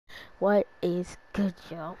What is good,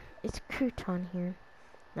 y'all? It's Crouton here.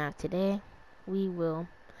 Now today we will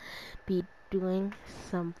be doing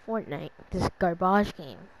some Fortnite, this garbage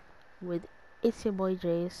game, with It's Your Boy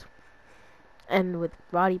Jace and with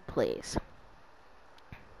Roddy Plays.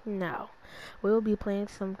 Now we will be playing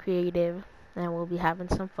some creative and we'll be having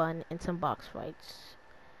some fun and some box fights.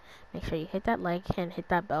 Make sure you hit that like and hit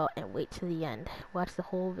that bell and wait to the end. Watch the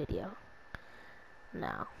whole video.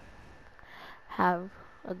 Now have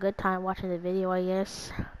a good time watching the video, I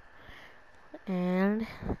guess. And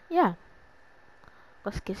yeah,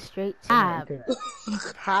 let's get straight to cap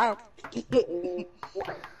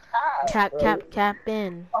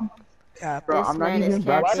in. Bro, This I'm not man is even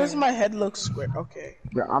capping. Why does my head look square? Okay.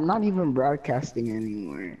 Bro, I'm not even broadcasting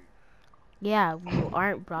anymore. Yeah, you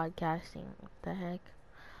aren't broadcasting. What the heck?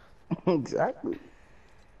 Exactly.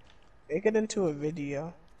 Make it into a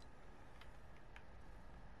video.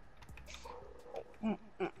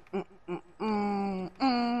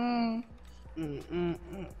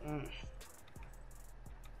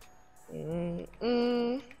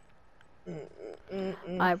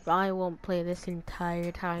 I probably won't play this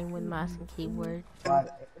entire time with mouse and keyboard.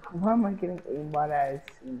 Why am I getting aimbot at?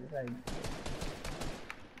 Like,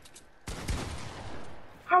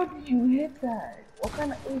 how did you hit that? What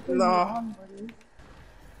kind of aim are you on, buddy?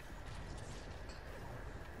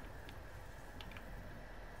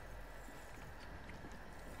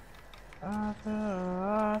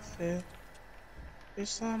 If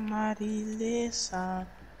somebody listen.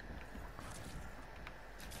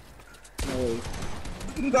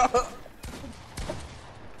 No.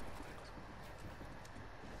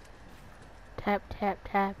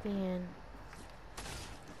 Tap in.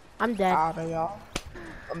 I'm dead. Out of y'all.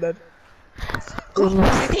 I'm dead.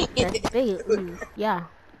 That's big. Yeah.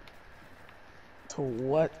 To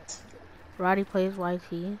what? Roddy Plays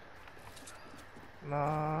YT.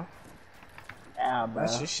 Nah. Yeah, bro.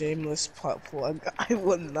 That's a shameless plug. I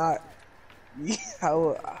would not.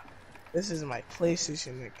 This is my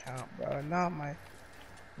PlayStation account, bro. Not my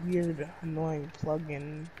weird, annoying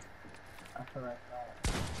plugin. That's what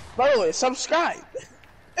I thought. By the way, subscribe.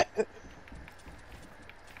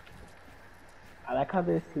 I like how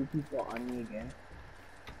there's two people on me again.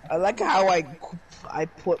 I like how I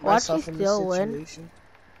put Watch myself you in still this win. situation.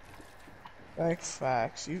 Like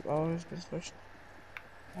facts, you've always been pushed.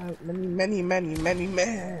 Many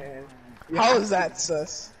men. How is that,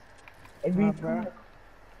 sus? Every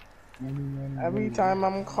time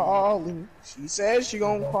I'm calling, she says she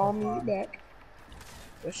gonna call me back.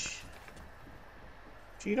 But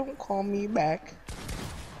she don't call me back.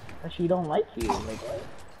 She don't like you. Like what?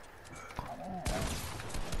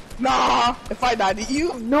 Nah, if I die to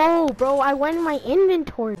you, No, bro, I went in my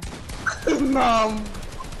inventory. nah,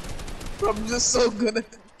 I'm just so good at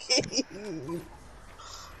the game.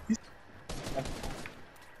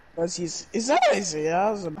 Cause is that Isaiah?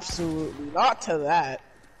 I was absolutely not to that.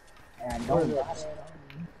 And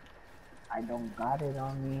I don't got it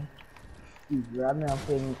on me. He's running up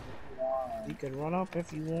in. You can run up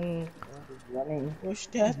if you want. He's running. Push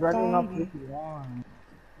that He's running up button. if you want.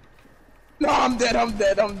 No, I'm dead.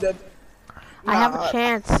 I have a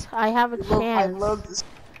chance. I have a I chance. love this.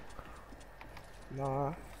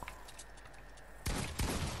 Nah.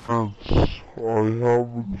 Oh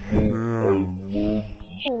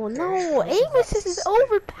no, aim assist is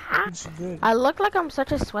overpowered. It's good. I look like I'm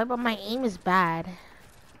such a sweat, but my aim is bad.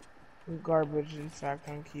 Garbage, in fact,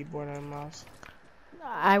 on keyboard and mouse.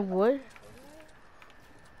 I would.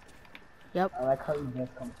 Yep. I like how you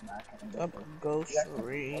just come back. Up Ghost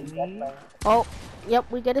Ring. Oh, yep,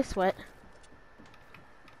 we get a sweat.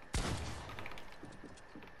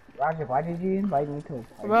 Roger, why did you invite me to a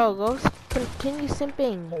party? Bro, go continue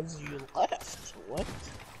simping. Because you left. What?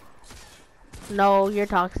 No, you're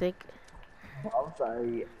toxic. I'm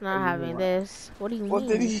sorry. Not having this. What do you mean? What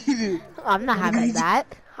did he do? I'm not having that.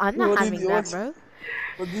 I'm not What did having he- that, what- bro.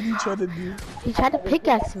 What did he try to do? He tried to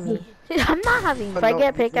pickaxe me. I'm not having. If I no,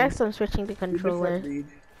 get pickaxe, I'm switching to controller. You're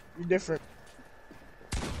different.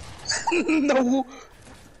 No.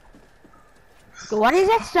 Why does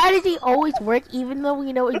that strategy always work, even though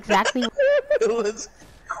we know exactly? Let's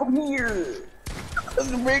come here.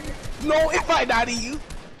 Let's bring. No, if I die to you,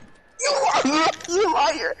 you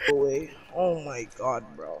liar. Wait. Oh my god,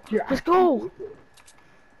 bro. Let's go.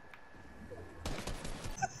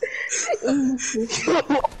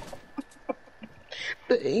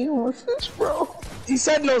 The aim was this, bro. He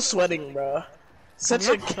said no sweating, bro. Such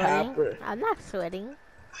a I'm not capper. sweating. I'm not sweating.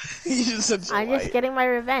 He's just such a I'm liar. just getting my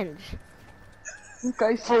revenge. This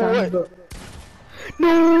guy's For what?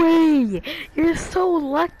 No way! You're so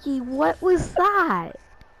lucky. What was that?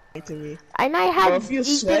 to me. And I Bro, had if you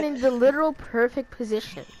Ethan sweat, in the literal perfect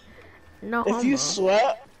position. No if you homo.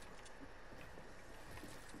 sweat,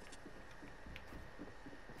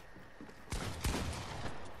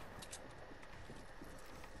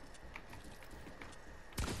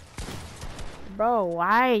 Bro,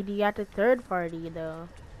 why do you have to third party though?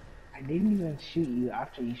 I didn't even shoot you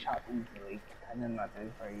after you shot me. Like, kind of not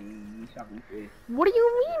third party. You shot me first. What do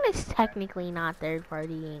you mean it's technically not third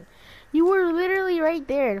partying? You were literally right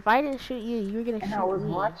there. If I didn't shoot you, you were gonna And shoot I was me.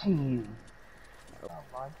 watching you. Oh,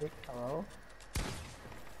 Logic, hello?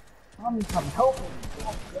 Mommy, come help me.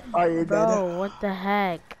 are you Bro, dead? what the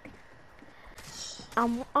heck?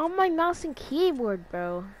 I'm on my mouse and keyboard,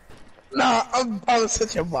 bro. Nah, I'm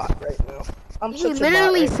such a bot right now. I'm He such a bot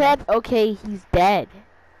literally right said, okay, he's dead.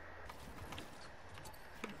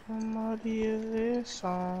 Somebody is this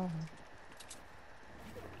song.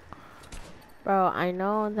 Bro, I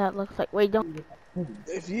know that looks like, wait, don't.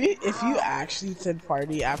 If you actually third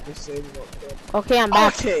party after saying what? Okay, I'm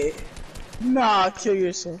back. Okay. Nah, kill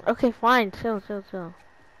yourself. Okay, fine, chill.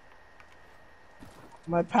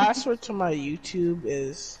 My password to my YouTube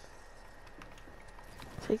is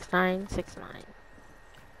 6969.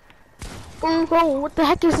 Bro, what the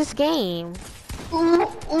heck is this game?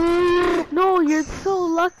 No, you're so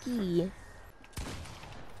lucky.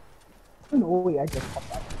 No way, I just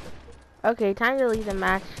popped out. Okay, time to leave the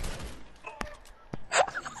match.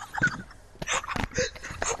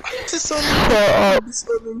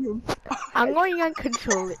 disowning him. I'm going on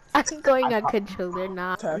controller. I'm going on controller.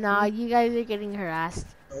 Nah, you guys are getting harassed.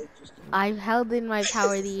 I've held in my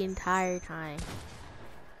power the entire time.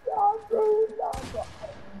 Nah, bro.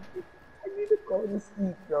 I need to go to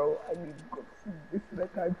sleep, bro. I need to go to sleep. This is the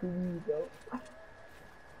time for me, bro.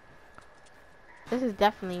 This is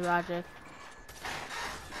definitely Roger.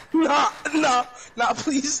 Nah,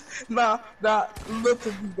 please. Nah, look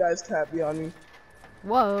of you guys can't be on me.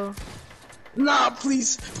 Whoa. Nah,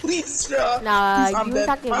 please, Nah, please, I'm you were dead.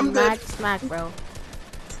 talking I'm mad dead. smack, bro.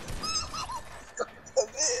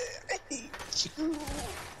 I hate you.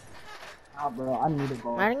 Nah, bro, I need to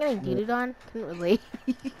go. Am I gonna get it on? Really?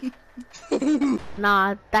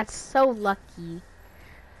 Nah, that's so lucky.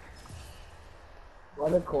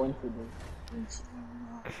 What a coincidence.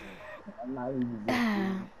 I'm not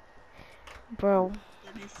even Bro.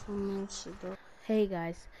 Hey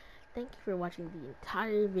guys, thank you for watching the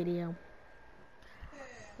entire video.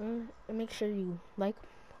 Make sure you like,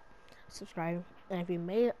 subscribe, and if you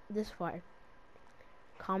made it this far,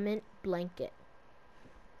 comment blanket.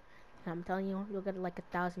 And I'm telling you, you'll get like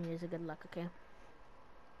 1,000 years of good luck, okay?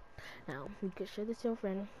 Now, you can share this to your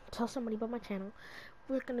friend, tell somebody about my channel.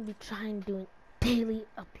 We're gonna be trying doing daily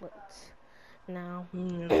uploads. Now,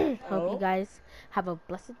 hope you guys have a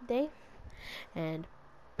blessed day, and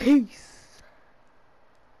peace.